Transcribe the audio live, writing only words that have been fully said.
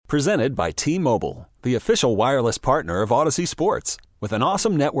Presented by T-Mobile, the official wireless partner of Odyssey Sports. With an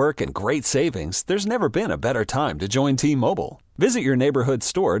awesome network and great savings, there's never been a better time to join T-Mobile. Visit your neighborhood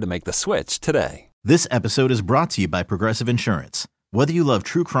store to make the switch today. This episode is brought to you by Progressive Insurance. Whether you love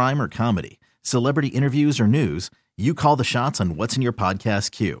true crime or comedy, celebrity interviews or news, you call the shots on what's in your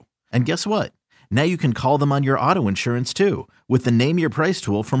podcast queue. And guess what? Now you can call them on your auto insurance too with the Name Your Price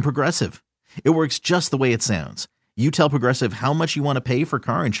tool from Progressive. It works just the way it sounds. You tell Progressive how much you want to pay for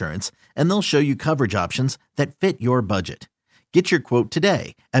car insurance, and they'll show you coverage options that fit your budget. Get your quote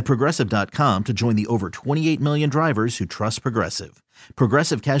today at Progressive.com to join the over 28 million drivers who trust Progressive.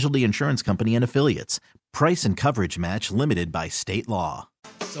 Progressive Casualty Insurance Company and Affiliates. Price and coverage match limited by state law.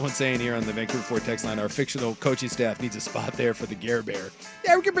 Someone saying here on the Vancouver Ford text line, our fictional coaching staff needs a spot there for the Gare Bear.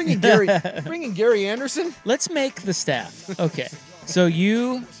 Yeah, we can bring in Gary Anderson. Let's make the staff. Okay. So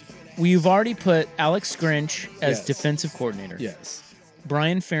you've already put Alex Grinch as defensive coordinator. Yes.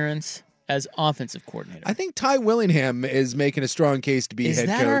 Brian Ferentz as offensive coordinator. I think Ty Willingham is making a strong case to be head coach. Is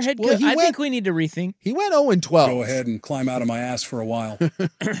that our head coach? I think we need to rethink. He went 0-12. Go ahead and climb out of my ass for a while.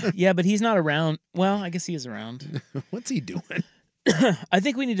 Yeah, but he's not around. Well, I guess he is around. What's he doing? I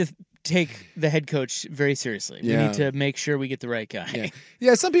think we need to take the head coach very seriously. Yeah. We need to make sure we get the right guy.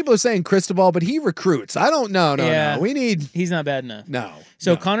 Yeah, some people are saying Cristobal, but he recruits. I don't know. No. He's not bad enough. No.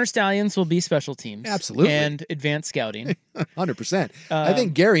 So Connor Stallions will be special teams. Absolutely. And advanced scouting. 100%. I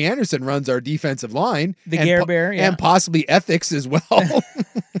think Gary Anderson runs our defensive line. The Gare Bear, and possibly ethics as well.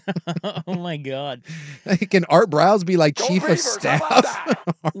 Oh, my God. Can Art Browse be like chief of staff?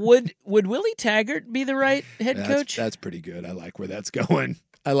 Would Willie Taggart be the right head coach? That's pretty good. I like where that's going.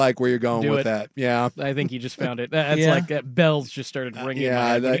 I like where you're going with that. Yeah. I think you just found it. That's like that bells just started ringing.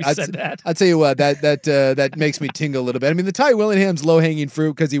 When you said that. I'll tell you what, that makes me tingle a little bit. I mean, the Ty Willingham's low-hanging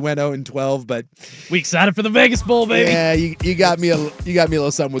fruit because he went 0-12, but we excited for the Vegas Bowl, baby. Yeah, you got me a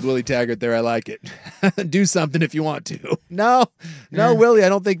little something with Willie Taggart there. I like it. Do something if you want to. No, Willie, I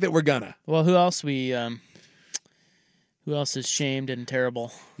don't think that we're gonna. Well, who else is shamed and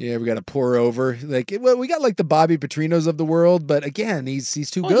terrible? Yeah, we got to pour over. We got like the Bobby Petrinos of the world, but again,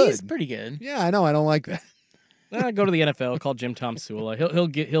 he's too good. He's pretty good. Yeah, I know. I don't like that. Go to the NFL. Call Jim Tomsula.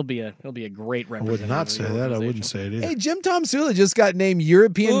 He'll be a great representative. I would not say that. I wouldn't say it either. Hey, Jim Tomsula just got named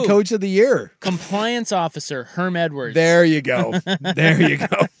European Coach of the Year. Compliance Officer Herm Edwards. There you go. There you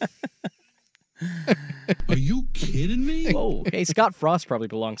go. Are you kidding me? Oh, hey, Scott Frost probably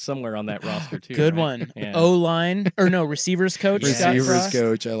belongs somewhere on that roster too. Good right? one. Yeah. Receivers coach. Receivers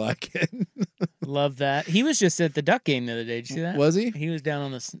coach. I like it. Love that. He was just at the Duck game the other day. Did you see that? Was he? He was down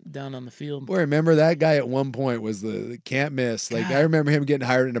on the field. Boy, remember that guy at one point was the can't miss. Like, I remember him getting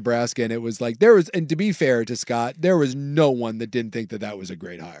hired in Nebraska, and it was like and to be fair to Scott, there was no one that didn't think that was a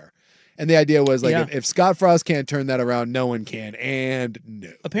great hire. And the idea was like, if Scott Frost can't turn that around, no one can. And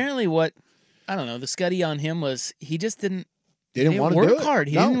no. Apparently, I don't know, the study on him was he just didn't want to work do it. hard.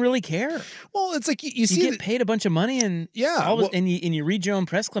 He didn't really care. Well, it's like you get paid a bunch of money and you read your own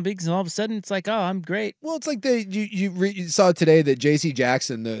press clippings and all of a sudden it's like, oh, I'm great. Well, it's like you saw today that J.C.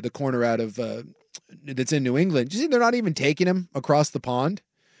 Jackson, the corner out of that's in New England, you see they're not even taking him across the pond.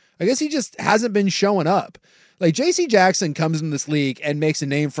 I guess he just hasn't been showing up. Like J.C. Jackson comes into this league and makes a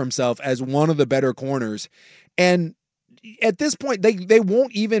name for himself as one of the better corners, and at this point, they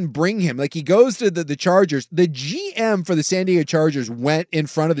won't even bring him. Like, he goes to the Chargers. The GM for the San Diego Chargers went in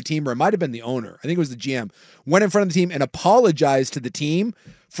front of the team, or it might have been the owner. I think it was the GM. Went in front of the team and apologized to the team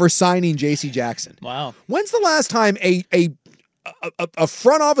for signing J.C. Jackson. Wow. When's the last time a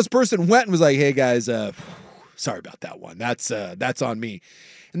front office person went and was like, hey, guys, sorry about that one. That's on me.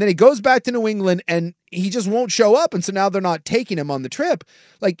 And then he goes back to New England and he just won't show up. And so now they're not taking him on the trip.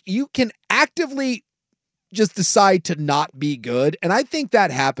 Like, you can actively just decide to not be good. And I think that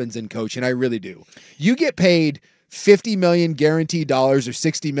happens in coaching. I really do. You get paid $50 million guaranteed dollars or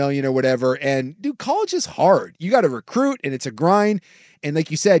 $60 million or whatever. And dude, college is hard. You got to recruit and it's a grind. And like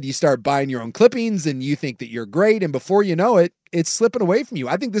you said, you start buying your own clippings and you think that you're great. And before you know it, it's slipping away from you.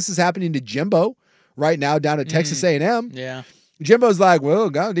 I think this is happening to Jimbo right now down at Texas A&M. Yeah. Jimbo's like, well,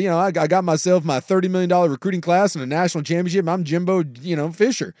 God, I got myself my $30 million recruiting class and a national championship. I'm Jimbo,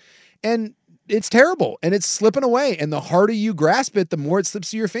 Fisher. And it's terrible, and it's slipping away, and the harder you grasp it, the more it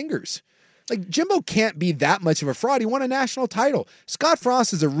slips through your fingers. Like, Jimbo can't be that much of a fraud. He won a national title. Scott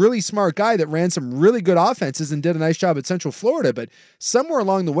Frost is a really smart guy that ran some really good offenses and did a nice job at Central Florida, but somewhere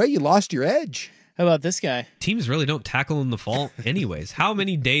along the way, you lost your edge. How about this guy? Teams really don't tackle in the fall anyways. How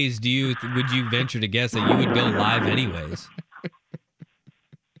many days would you venture to guess that you would go live anyways?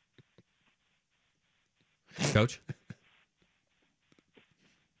 Coach?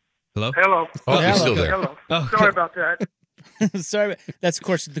 Hello? Hello. Oh, he's still there. Hello. Oh, Sorry about that. Sorry, that's of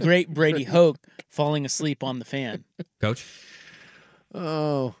course the great Brady Hoke falling asleep on the fan. Coach?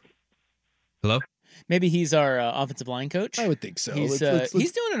 Oh, Hello? Maybe he's our offensive line coach. I would think so. He's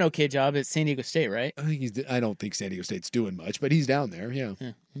he's doing an okay job at San Diego State, right? I don't think San Diego State's doing much, but he's down there. Yeah.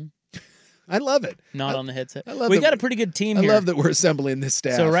 Yeah. I love it. Not on the headset. I love we that- got a pretty good team I here. love that we're assembling this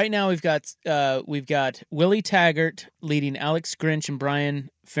staff. So right now we've got Willie Taggart leading Alex Grinch and Brian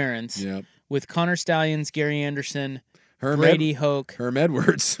Ferentz Yeah. with Connor Stallions, Gary Anderson, Herm Brady Hoke, Herm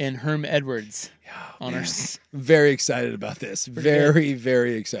Edwards. and Herm Edwards. On our Very excited about this. Very,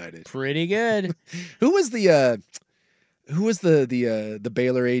 very excited. pretty good. Who was the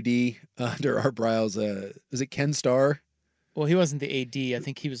Baylor AD under Art Briles? Was it Ken Starr? Well, he wasn't the AD. I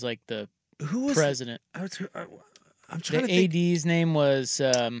think he was like the Who was president. I'm The trying to think. AD's name was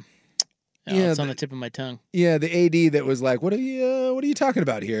it's on the tip of my tongue. Yeah, the AD that was like, "What are you talking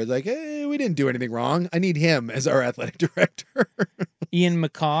about here?" It's like, "Hey, we didn't do anything wrong. I need him as our athletic director." Ian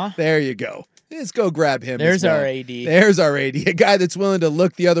McCaw. There you go. Let's go grab him. There's as well. our AD. There's our AD, a guy that's willing to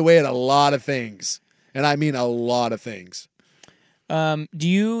look the other way at a lot of things, and I mean a lot of things. Do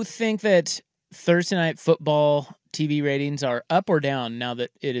you think that Thursday Night Football TV ratings are up or down now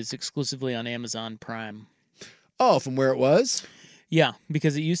that it is exclusively on Amazon Prime? Oh, from where it was? Yeah,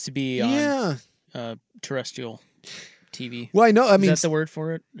 because it used to be on Yeah. terrestrial TV. Well, I know. I mean, is that the word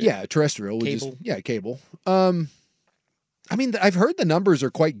for it? yeah, terrestrial. Cable. Cable. I mean, I've heard the numbers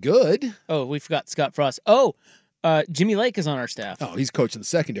are quite good. Oh, we forgot Scott Frost. Oh, Jimmy Lake is on our staff. Oh, he's coaching the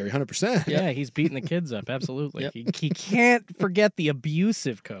secondary, 100%. Yeah, he's beating the kids up. Absolutely. Yep. He can't forget the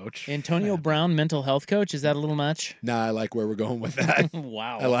abusive coach. Antonio Brown, mental health coach. Is that a little much? Nah, I like where we're going with that.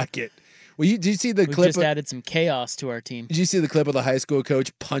 Wow. I like it. Well, did you see the We've clip? just added some chaos to our team. Did you see the clip of the high school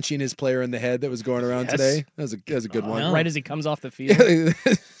coach punching his player in the head that was going around Yes. today? That was a good one. no. Right as he comes off the field.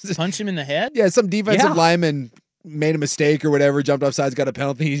 Punch him in the head? Yeah, some defensive Yeah. lineman made a mistake or whatever, jumped offsides, got a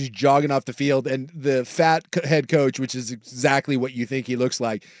penalty. He's jogging off the field, and the fat head coach, which is exactly what you think he looks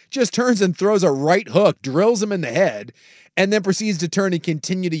like, just turns and throws a right hook, drills him in the head, and then proceeds to turn and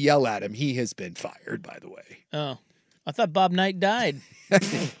continue to yell at him. He has been fired, by the way. Oh. I thought Bob Knight died.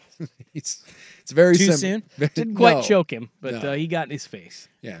 It's very Too soon. Didn't quite No. choke him, but No. he got in his face.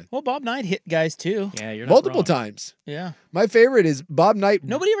 Yeah, Well, Bob Knight hit guys too. Yeah, you're not multiple wrong. times. Yeah. My favorite is Bob Knight.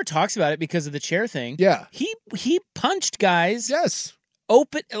 Nobody ever talks about it because of the chair thing. Yeah. He punched guys Yes.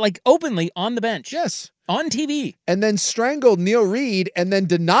 openly on the bench. Yes. On TV. And then strangled Neil Reed and then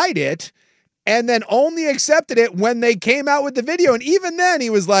denied it and then only accepted it when they came out with the video. And even then he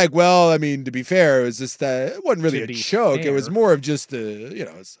was like, well, I mean, to be fair, it was just it wasn't really To a be choke. It was fair. more of just a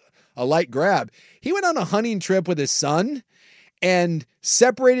light grab. He went on a hunting trip with his son and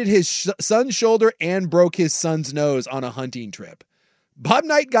separated his son's shoulder and broke his son's nose on a hunting trip. Bob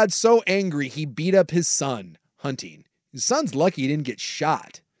Knight got so angry he beat up his son hunting. His son's lucky he didn't get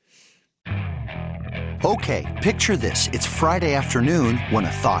shot. Okay, picture this. It's Friday afternoon when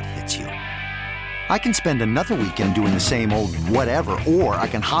a thought hits you. I can spend another weekend doing the same old whatever, or I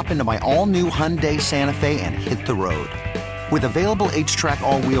can hop into my all-new Hyundai Santa Fe and hit the road. With available H-Track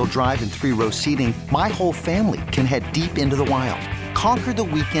all-wheel drive and 3-row seating, my whole family can head deep into the wild. Conquer the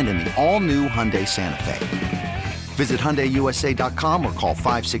weekend in the all-new Hyundai Santa Fe. Visit HyundaiUSA.com or call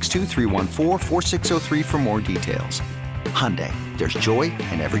 562-314-4603 for more details. Hyundai, there's joy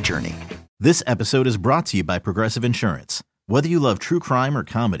in every journey. This episode is brought to you by Progressive Insurance. Whether you love true crime or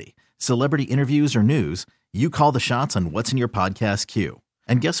comedy, celebrity interviews or news, you call the shots on what's in your podcast queue.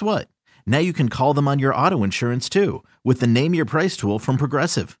 And guess what? Now you can call them on your auto insurance too with the Name Your Price tool from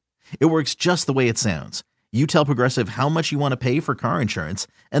Progressive. It works just the way it sounds. You tell Progressive how much you want to pay for car insurance,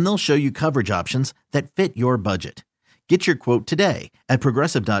 and they'll show you coverage options that fit your budget. Get your quote today at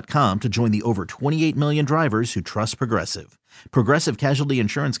Progressive.com to join the over 28 million drivers who trust Progressive. Progressive Casualty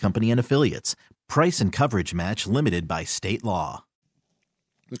Insurance Company and Affiliates. Price and coverage match limited by state law.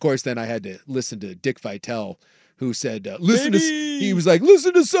 Of course, then I had to listen to Dick Vitale, who said, he was like,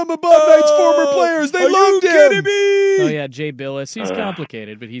 listen to some of Bob Knight's former players. They loved him. Oh yeah, Jay Billis. He's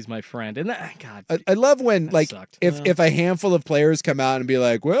complicated, but he's my friend. And that, God, I love when, That like, sucked. if a handful of players come out and be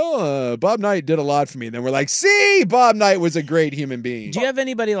like, well, Bob Knight did a lot for me. And then we're like, see, Bob Knight was a great human being. Do you have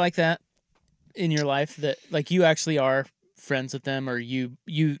anybody like that in your life that like you actually are friends with them or you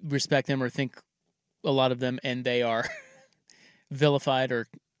respect them or think a lot of them and they are vilified or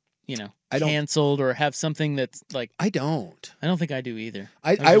canceled or have something that's like I don't. I don't think I do either.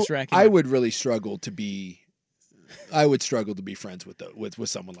 I would really struggle to be friends with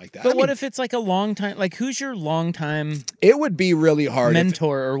someone like that. But what if it's like a long time? Like, who's your long time it would be really hard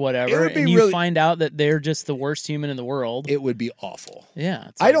mentor or whatever, would be and you really- find out that they're just the worst human in the world? it would be awful. Yeah,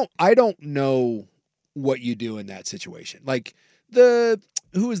 it's I like- don't know what you do in that situation. Like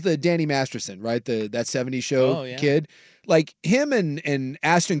who was the Danny Masterson, right? That 70s show kid. Like him and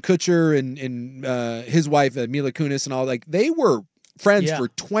Ashton Kutcher and his wife Mila Kunis and all, like they were friends for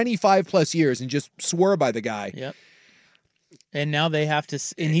 25 plus years and just swore by the guy. Yep. And now they have to,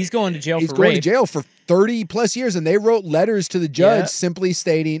 and he's going to jail He's for going rape. to jail for 30 plus years, and they wrote letters to the judge simply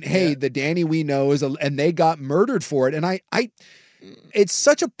stating, "Hey, the Danny we know is," and they got murdered for it. And it's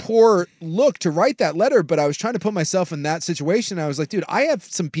such a poor look to write that letter, but I was trying to put myself in that situation. I was like, dude, I have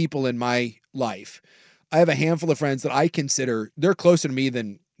some people in my life. I have a handful of friends that I consider they're closer to me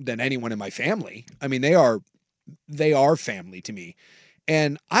than anyone in my family. I mean, they are family to me.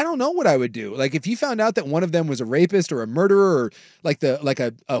 And I don't know what I would do. Like if you found out that one of them was a rapist or a murderer or like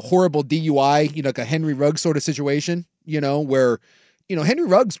a horrible DUI, like a Henry Ruggs sort of situation, where, Henry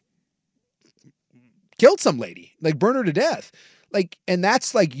Ruggs killed some lady, like burned her to death. Like, and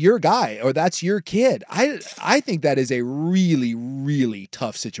that's like your guy or that's your kid. I think that is a really, really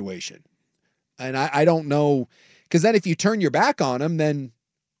tough situation. And I don't know, because then if you turn your back on him, then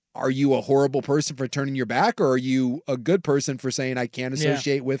are you a horrible person for turning your back, or are you a good person for saying I can't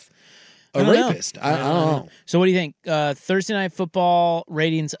associate with a rapist? I don't know. So what do you think? Thursday Night Football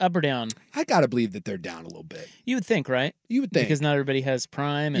ratings up or down? I got to believe that they're down a little bit. You would think, right? You would think. Because not everybody has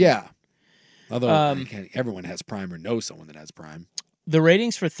Prime. Yeah. Although everyone has Prime or knows someone that has Prime. The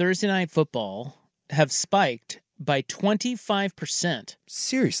ratings for Thursday Night Football have spiked by 25%.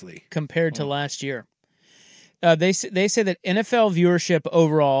 Seriously? Compared to last year. They say that NFL viewership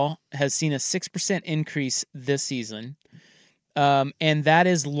overall has seen a 6% increase this season, and that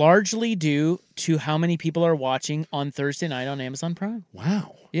is largely due to how many people are watching on Thursday night on Amazon Prime.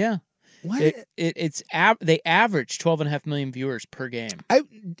 Wow. Yeah. What? They average 12.5 million viewers per game.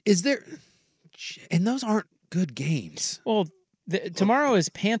 And those aren't good games. Well, tomorrow is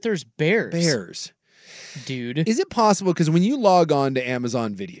Panthers Bears. Dude. Is it possible, because when you log on to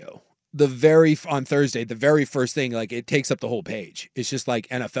Amazon Video, on Thursday, the very first thing, like it takes up the whole page. It's just like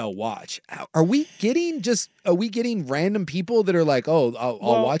NFL Watch. Are we getting random people that are like, oh,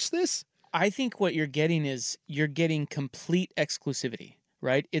 I'll watch this? I think what you're getting is complete exclusivity,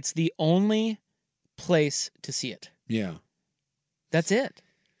 right? It's the only place to see it. Yeah. That's it.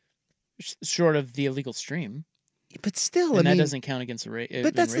 Short of the illegal stream. But still, that doesn't count against the rate.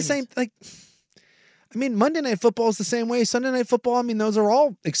 But that's ratings. The same, like, I mean, Monday Night Football is the same way. Sunday Night Football, I mean, those are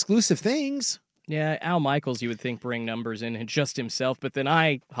all exclusive things. Yeah, Al Michaels, you would think, bring numbers in just himself, but then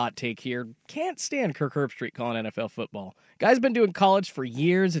hot take here, can't stand Kirk Herbstreit calling NFL football. Guy's been doing college for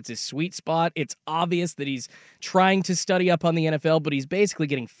years. It's his sweet spot. It's obvious that he's trying to study up on the NFL, but he's basically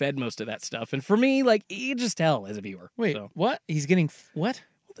getting fed most of that stuff. And for me, like, you just tell as a viewer. Wait, what? He's getting what?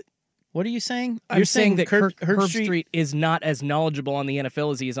 What are you saying? You're saying that Kirk Herbstreit is not as knowledgeable on the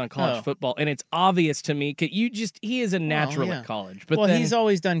NFL as he is on college football, and it's obvious to me. He is a natural at college. But he's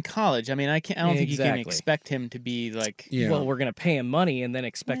always done college. I mean, I don't think you can expect him to be like. Yeah. Well, we're going to pay him money and then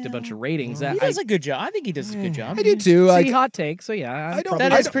expect a bunch of ratings. He does a good job. I think he does a good job. I do too. Hot take. So yeah,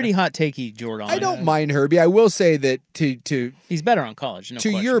 that is pretty hot takey, Jordan. I don't mind Herbie. I will say that he's better on college. No to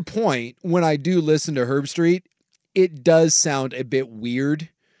question. Your point, when I do listen to Herbstreit, it does sound a bit weird.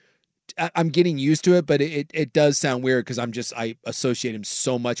 I'm getting used to it, but it does sound weird because I associate him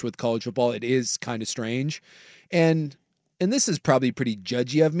so much with college football. It is kind of strange. And this is probably pretty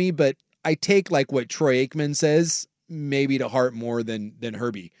judgy of me, but I take like what Troy Aikman says maybe to heart more than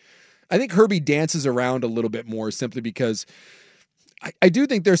Herbie. I think Herbie dances around a little bit more simply because I do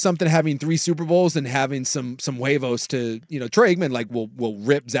think there's something having 3 Super Bowls and having some huevos to, Troy Aikman will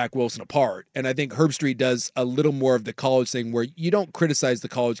rip Zach Wilson apart. And I think Herbstreit does a little more of the college thing where you don't criticize the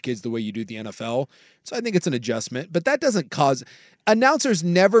college kids the way you do the NFL. So I think it's an adjustment, but that doesn't cause announcers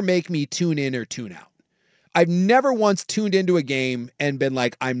never make me tune in or tune out. I've never once tuned into a game and been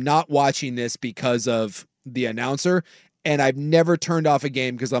like, I'm not watching this because of the announcer. And I've never turned off a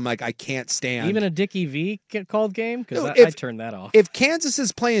game because I'm like, I can't stand. Even a Dickie V called game? Because I turned that off. If Kansas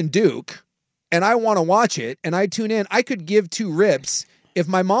is playing Duke and I want to watch it and I tune in, I could give 2 rips if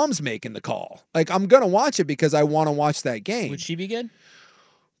my mom's making the call. Like, I'm going to watch it because I want to watch that game. Would she be good?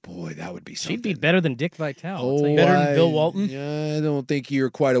 Boy, that would be something. She'd be better than Dick Vitale. Better than Bill Walton? I don't think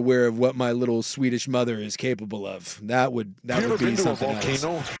you're quite aware of what my little Swedish mother is capable of. That would be something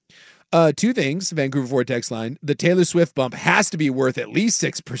else. Two things, Vancouver Ford text line. The Taylor Swift bump has to be worth at least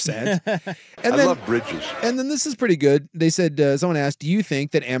 6%. And I love bridges. And then this is pretty good. They said, someone asked, do you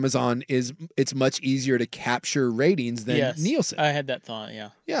think that Amazon it's much easier to capture ratings than Nielsen? I had that thought, yeah.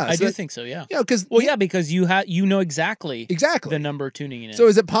 Yeah. I do think so, yeah. Yeah, because because you know exactly the number tuning in. So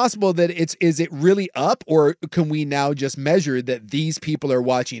is it possible that is it really up, or can we now just measure that these people are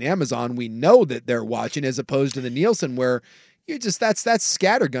watching Amazon? We know that they're watching, as opposed to the Nielsen where you just that's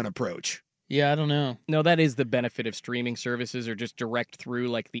scattergun approach. Yeah, I don't know. No, that is the benefit of streaming services or just direct through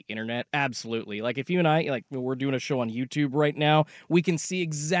like the internet. Absolutely. Like if you and I, like we're doing a show on YouTube right now, we can see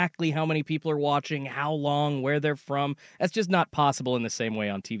exactly how many people are watching, how long, where they're from. That's just not possible in the same way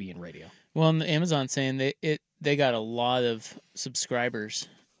on TV and radio. Well, and Amazon's saying they got a lot of subscribers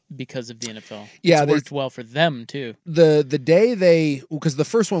because of the NFL. Yeah, it's worked well for them too. The day because the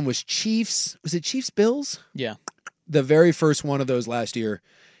first one was Chiefs. Was it Chiefs Bills? Yeah. The very first one of those last year.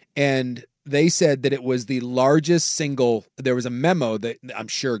 And they said that it was the largest single. There was a memo that I'm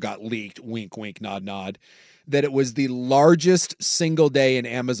sure got leaked, wink, wink, nod, nod, that it was the largest single day in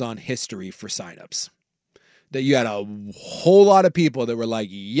Amazon history for signups. That you had a whole lot of people that were like,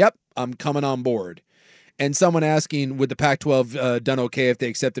 yep, I'm coming on board. And someone asking, would the Pac-12 done okay if they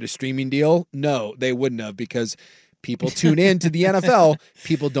accepted a streaming deal? No, they wouldn't have, because people tune in to the NFL.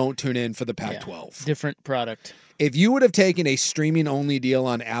 People don't tune in for the Pac-12. Yeah, different product. If you would have taken a streaming only deal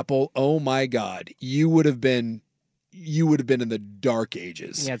on Apple, oh my God, you would have been in the dark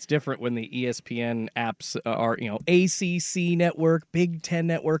ages. Yeah, it's different when the ESPN apps are, ACC network, Big Ten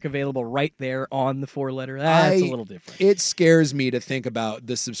network available right there on the 4-letter. That's a little different. It scares me to think about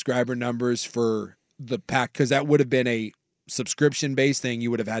the subscriber numbers for the Pac, because that would have been a subscription-based thing. You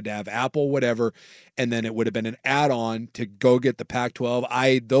would have had to have Apple, whatever, and then it would have been an add-on to go get the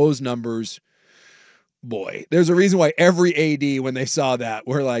Pac-12. Those numbers... Boy, there's a reason why every AD, when they saw that,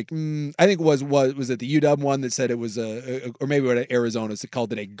 were like, I think was it the UW one that said it was or maybe what Arizona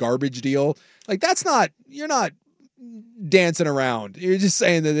called it a garbage deal. Like you're not dancing around. You're just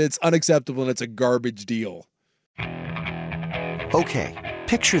saying that it's unacceptable and it's a garbage deal. Okay,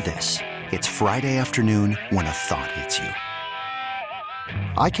 picture this. It's Friday afternoon when a thought hits you.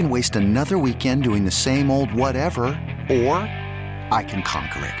 I can waste another weekend doing the same old whatever, or I can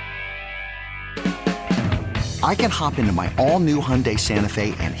conquer it. I can hop into my all-new Hyundai Santa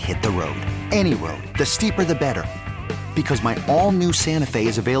Fe and hit the road. Any road. The steeper, the better. Because my all-new Santa Fe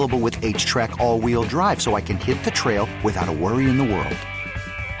is available with H-Track all-wheel drive, so I can hit the trail without a worry in the world.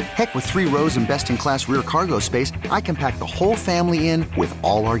 Heck, with 3 rows and best-in-class rear cargo space, I can pack the whole family in with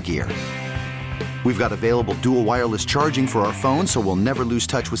all our gear. We've got available dual wireless charging for our phones, so we'll never lose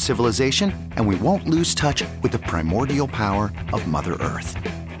touch with civilization, and we won't lose touch with the primordial power of Mother Earth.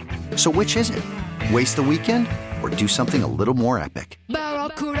 So which is it? Waste the weekend or do something a little more epic?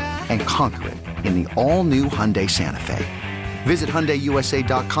 And conquer it in the all-new Hyundai Santa Fe. Visit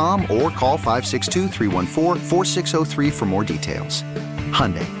HyundaiUSA.com or call 562-314-4603 for more details.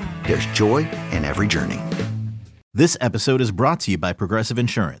 Hyundai, there's joy in every journey. This episode is brought to you by Progressive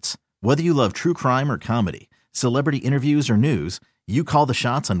Insurance. Whether you love true crime or comedy, celebrity interviews or news, you call the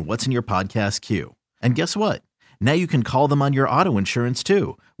shots on what's in your podcast queue. And guess what? Now you can call them on your auto insurance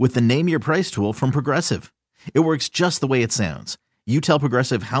too, with the Name Your Price tool from Progressive. It works just the way it sounds. You tell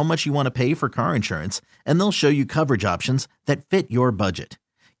Progressive how much you want to pay for car insurance, and they'll show you coverage options that fit your budget.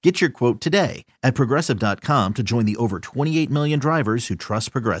 Get your quote today at Progressive.com to join the over 28 million drivers who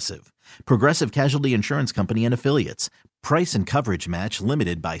trust Progressive. Progressive Casualty Insurance Company and Affiliates. Price and coverage match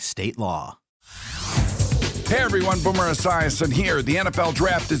limited by state law. Hey everyone, Boomer Esiason here. The NFL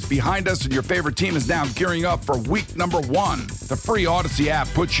Draft is behind us and your favorite team is now gearing up for week number 1. The free Odyssey app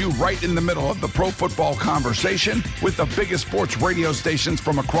puts you right in the middle of the pro football conversation with the biggest sports radio stations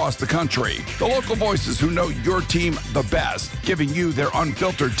from across the country. The local voices who know your team the best, giving you their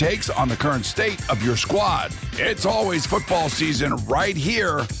unfiltered takes on the current state of your squad. It's always football season right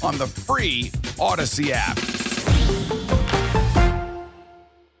here on the free Odyssey app.